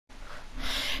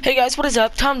Hey guys, what is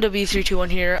up? TomW321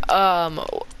 here. I'm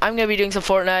gonna be doing some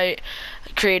Fortnite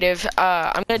creative.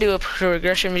 I'm gonna do a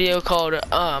progression video called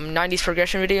 90s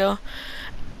progression video,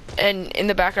 and in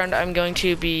the background I'm going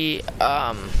to be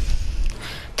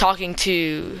talking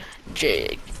to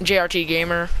JRT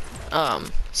Gamer.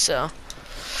 So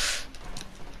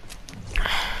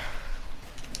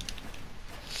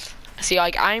see,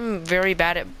 like, I'm very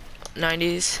bad at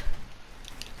 90s.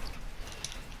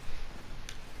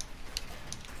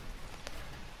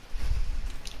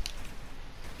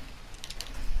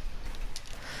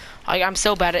 Like, I'm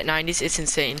so bad at 90s, it's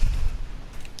insane.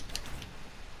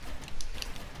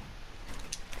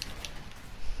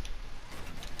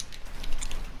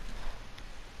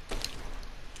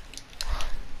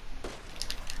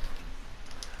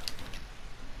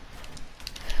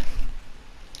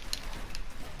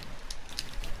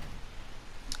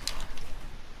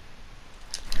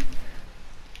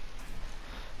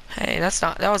 Hey,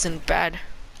 that wasn't bad.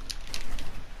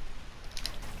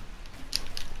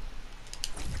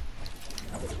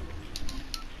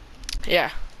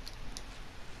 Yeah.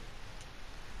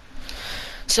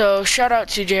 So shout out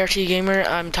to JRT Gamer.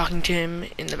 I'm talking to him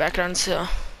in the background, so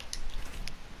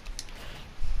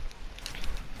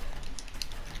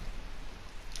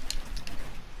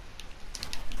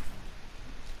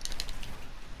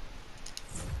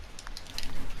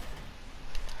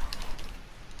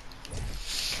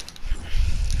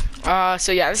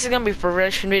so yeah, this is gonna be a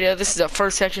progression video. This is the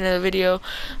first section of the video.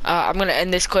 I'm gonna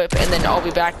end this clip and then I'll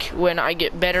be back when I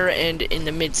get better and in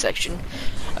the mid section.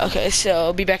 Okay, so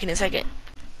I'll be back in a second.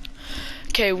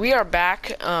 Okay, we are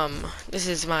back. This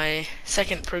is my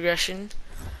second progression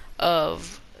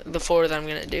of the 4 that I'm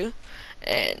gonna do,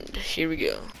 and here we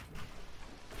go.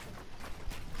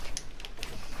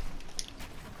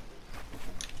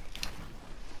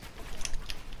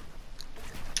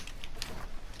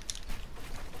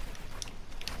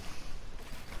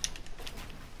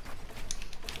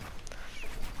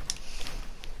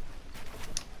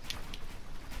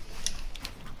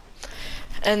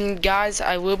 And guys,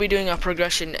 I will be doing a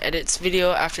progression edits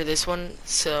video after this one,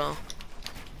 so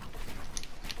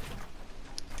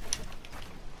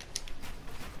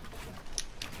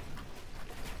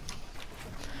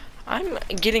I'm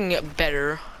getting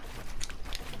better.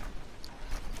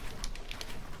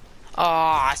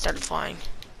 I started flying.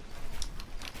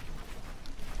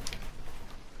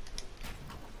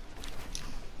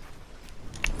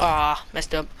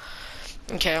 Messed up.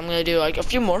 Okay, I'm gonna do like a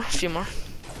few more.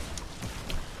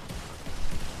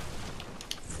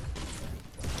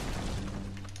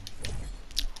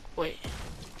 Wait.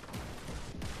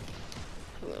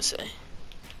 What am I gonna say?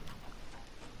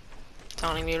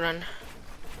 Telling me to run.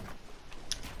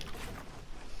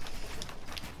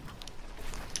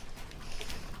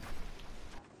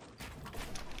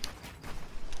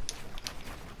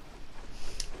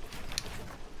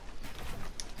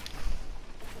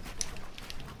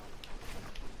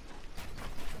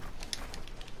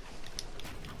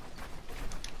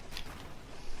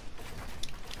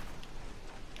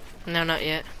 No, not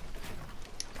yet.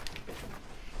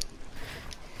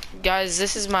 Guys,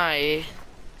 this is my...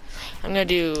 I'm gonna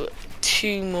do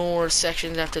 2 more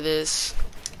sections after this.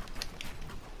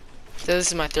 So this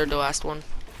is my third to last one.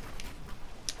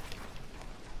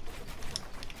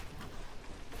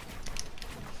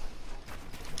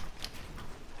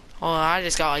 Oh, I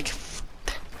just got like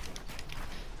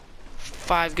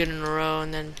 5 good in a row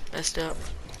and then messed up.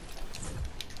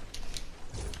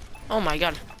 Oh my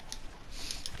god.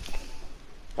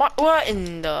 What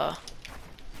in the...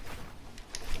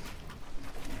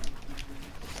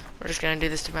 We're just gonna do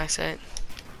this to max height.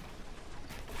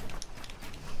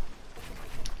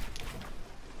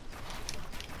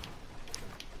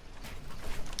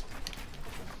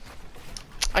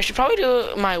 I should probably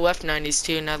do my left 90s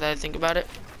too, now that I think about it.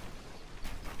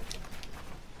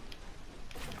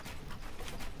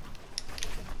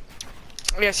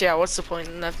 Yes, yeah, what's the point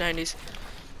in left 90s?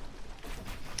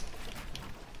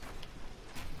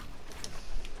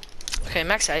 Okay,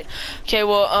 max height. Okay,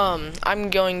 well, I'm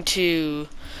going to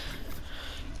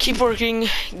keep working,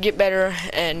 get better,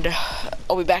 and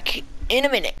I'll be back in a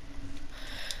minute.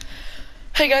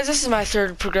 Hey guys, this is my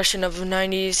third progression of the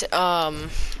 90s.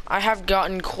 I have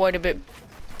gotten quite a bit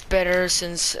better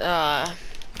since the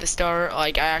start.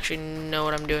 Like, I actually know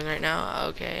what I'm doing right now.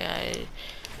 Okay, I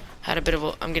had a bit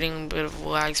of I'm getting a bit of a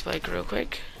lag spike real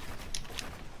quick.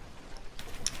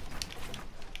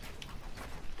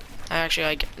 I actually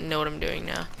like know what I'm doing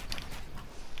now.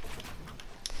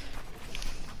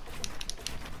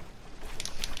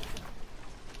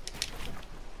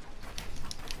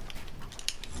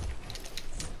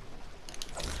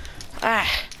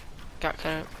 got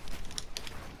cut up.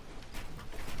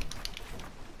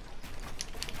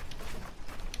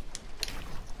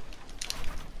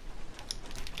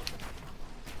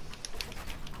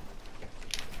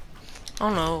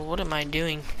 Oh no, what am I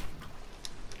doing?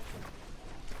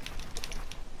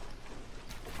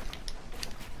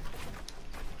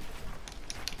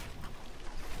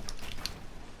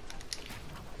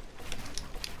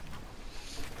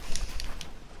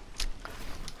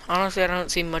 Honestly, I don't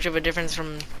see much of a difference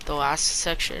from the last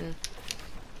section,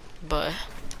 but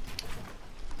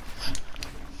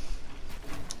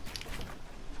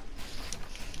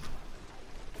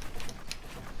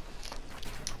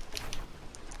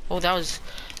oh, this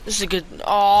is a good, oh,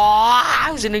 I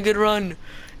was in a good run.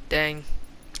 Dang.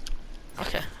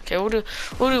 Okay, we'll do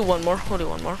one more,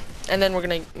 and then we're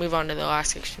gonna move on to the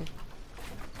last section.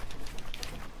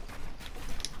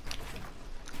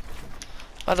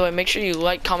 By the way, make sure you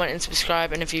like, comment, and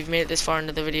subscribe, and if you've made it this far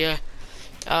into the video,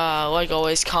 like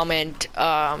always, comment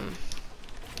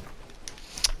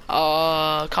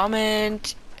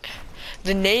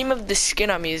the name of the skin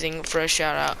I'm using for a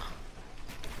shout out.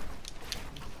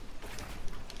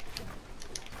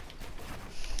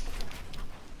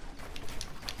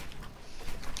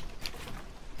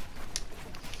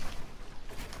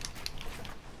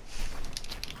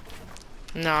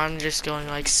 No, I'm just going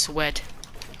like sweat.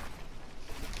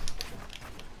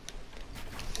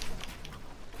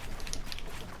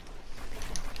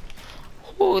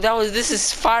 Ooh, this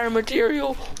is fire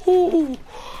material. Ooh,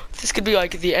 this could be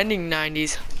like the ending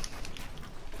 90s.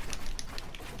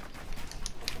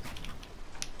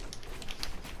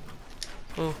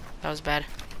 Ooh, that was bad.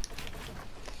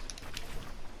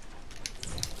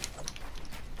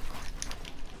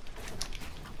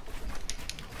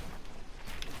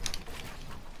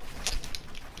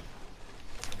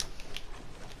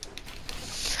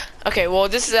 Okay, well,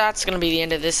 that's gonna be the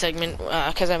end of this segment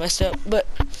because I messed up. But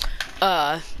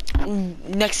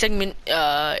next segment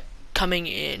coming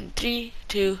in 3,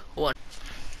 2, 1.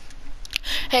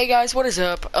 Hey guys, what is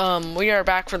up? We are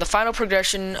back for the final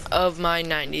progression of my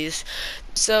 90s.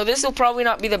 So this will probably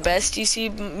not be the best you see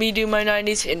me do my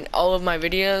 90s in all of my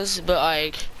videos, but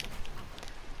like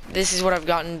this is what I've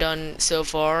gotten done so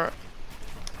far.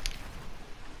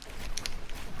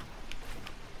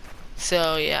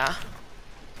 So yeah.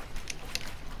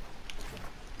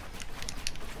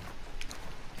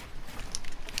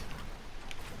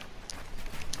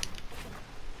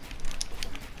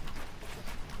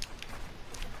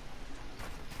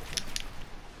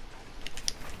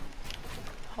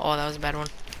 Oh, that was a bad one.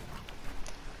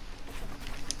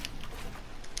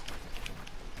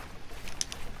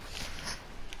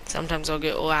 Sometimes I'll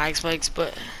get lag spikes,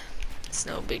 but it's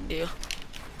no big deal.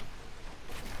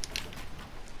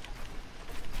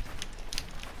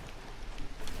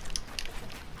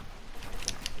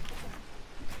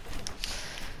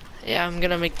 Yeah, I'm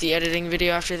gonna make the editing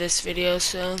video after this video,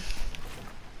 so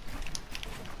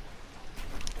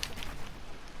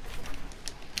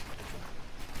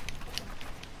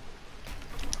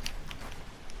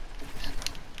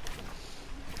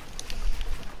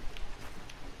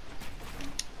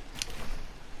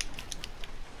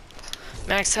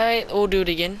max height, we'll do it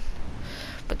again.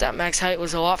 But that max height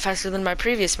was a lot faster than my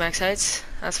previous max heights,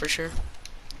 that's for sure.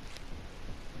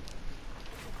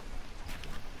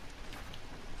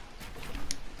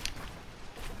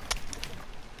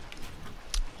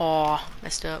 Aw,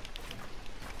 messed up.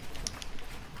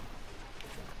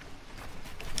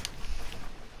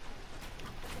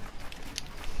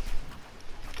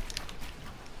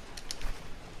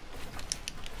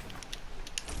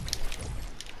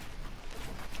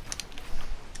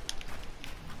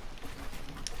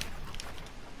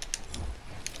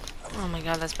 Oh my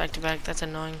god, that's back to back. That's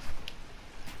annoying.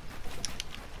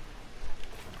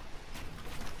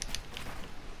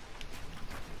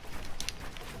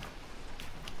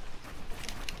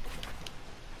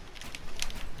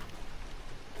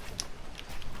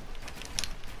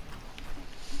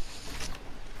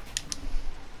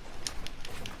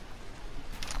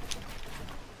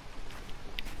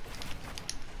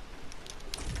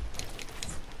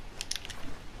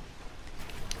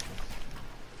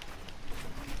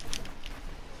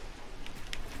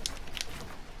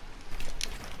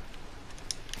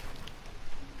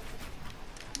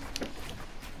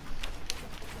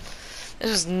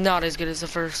 This was not as good as the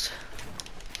first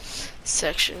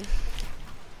section.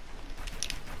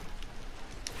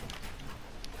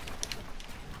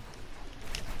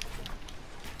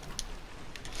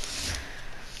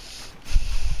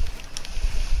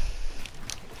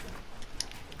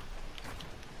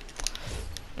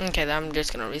 Okay, I'm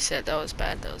just gonna reset. That was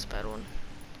bad. That was a bad one.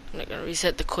 I'm not gonna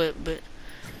reset the clip, but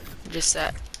Just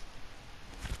that.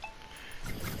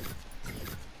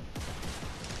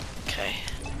 Okay.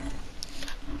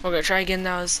 We're gonna try again.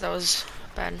 That was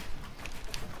bad.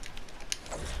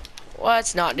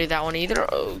 Let's not do that one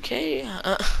either. Okay.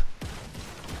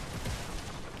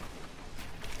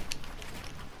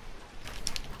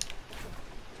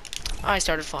 I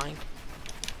started flying.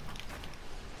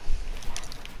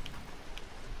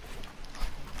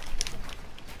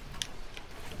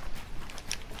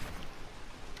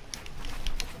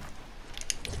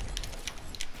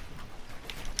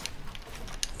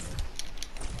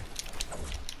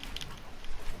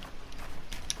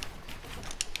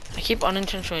 I keep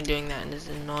unintentionally doing that, and it's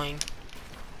annoying.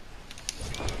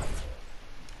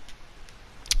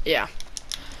 Yeah.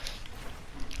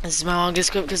 This is my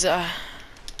longest clip because I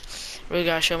really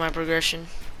gotta show my progression.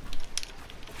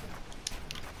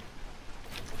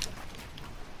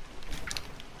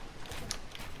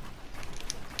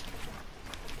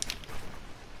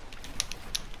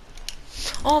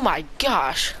 Oh my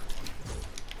gosh.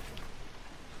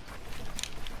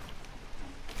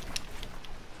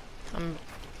 I'm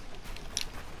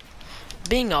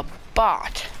being a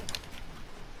bot.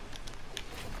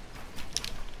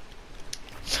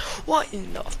 What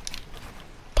in the fuck?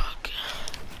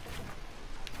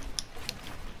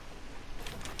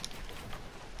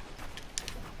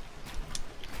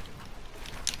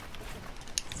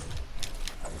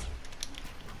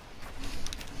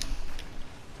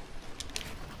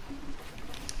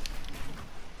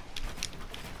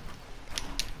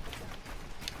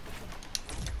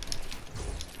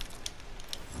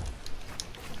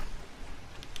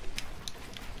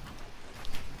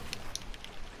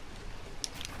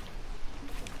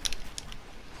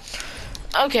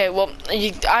 Okay, well,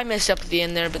 I messed up at the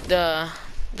end there, but the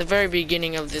very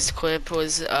beginning of this clip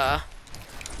was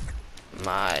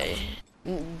my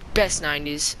best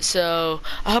 90s. So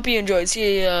I hope you enjoyed.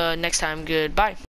 See you next time. Goodbye.